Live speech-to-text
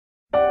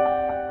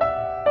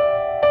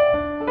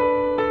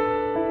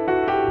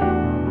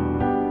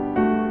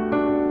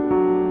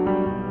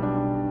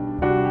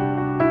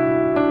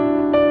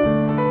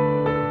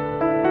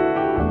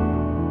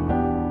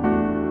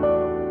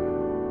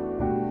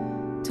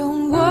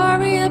Don't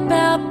worry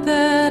about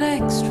that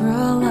extra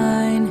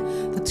line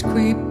that's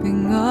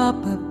creeping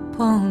up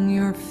upon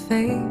your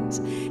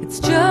face. It's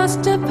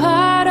just a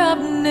part of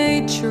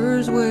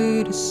nature's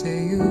way to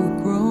say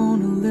you've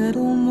grown a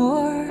little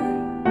more.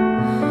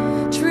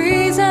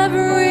 Trees have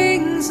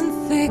rings and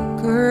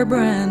thicker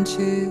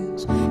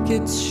branches.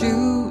 Kids'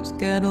 shoes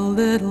get a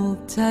little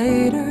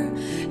tighter.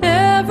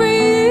 Every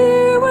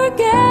year we're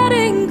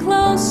getting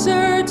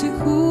closer to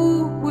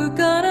who we're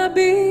gonna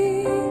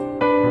be.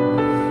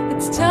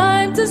 It's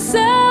time to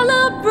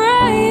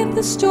celebrate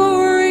the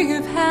story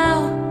of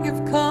how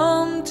you've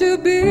come to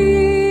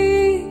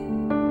be.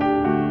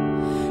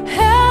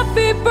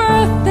 Happy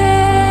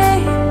birthday,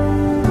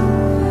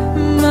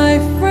 my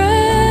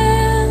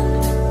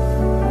friend.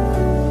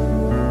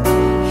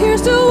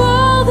 Here's to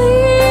all the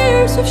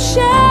years we've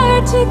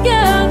shared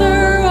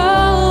together,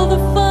 all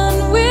the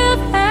fun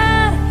we've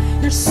had.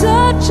 You're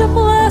such a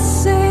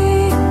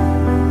blessing,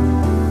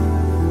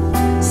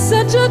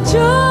 such a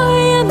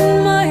joy in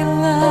my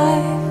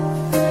life.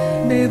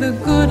 May the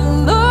good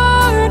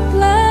Lord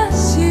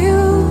bless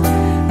you,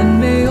 and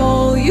may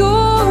all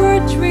your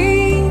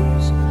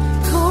dreams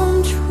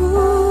come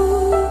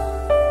true.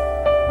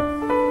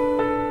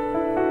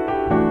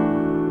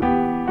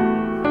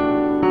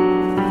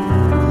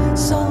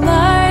 So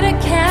light a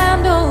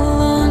candle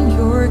on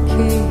your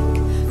cake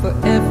for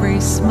every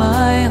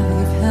smile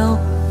you've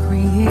helped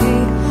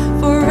create,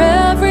 for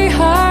every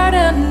heart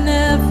and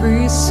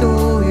every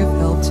soul you've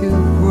helped to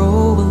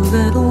grow a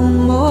little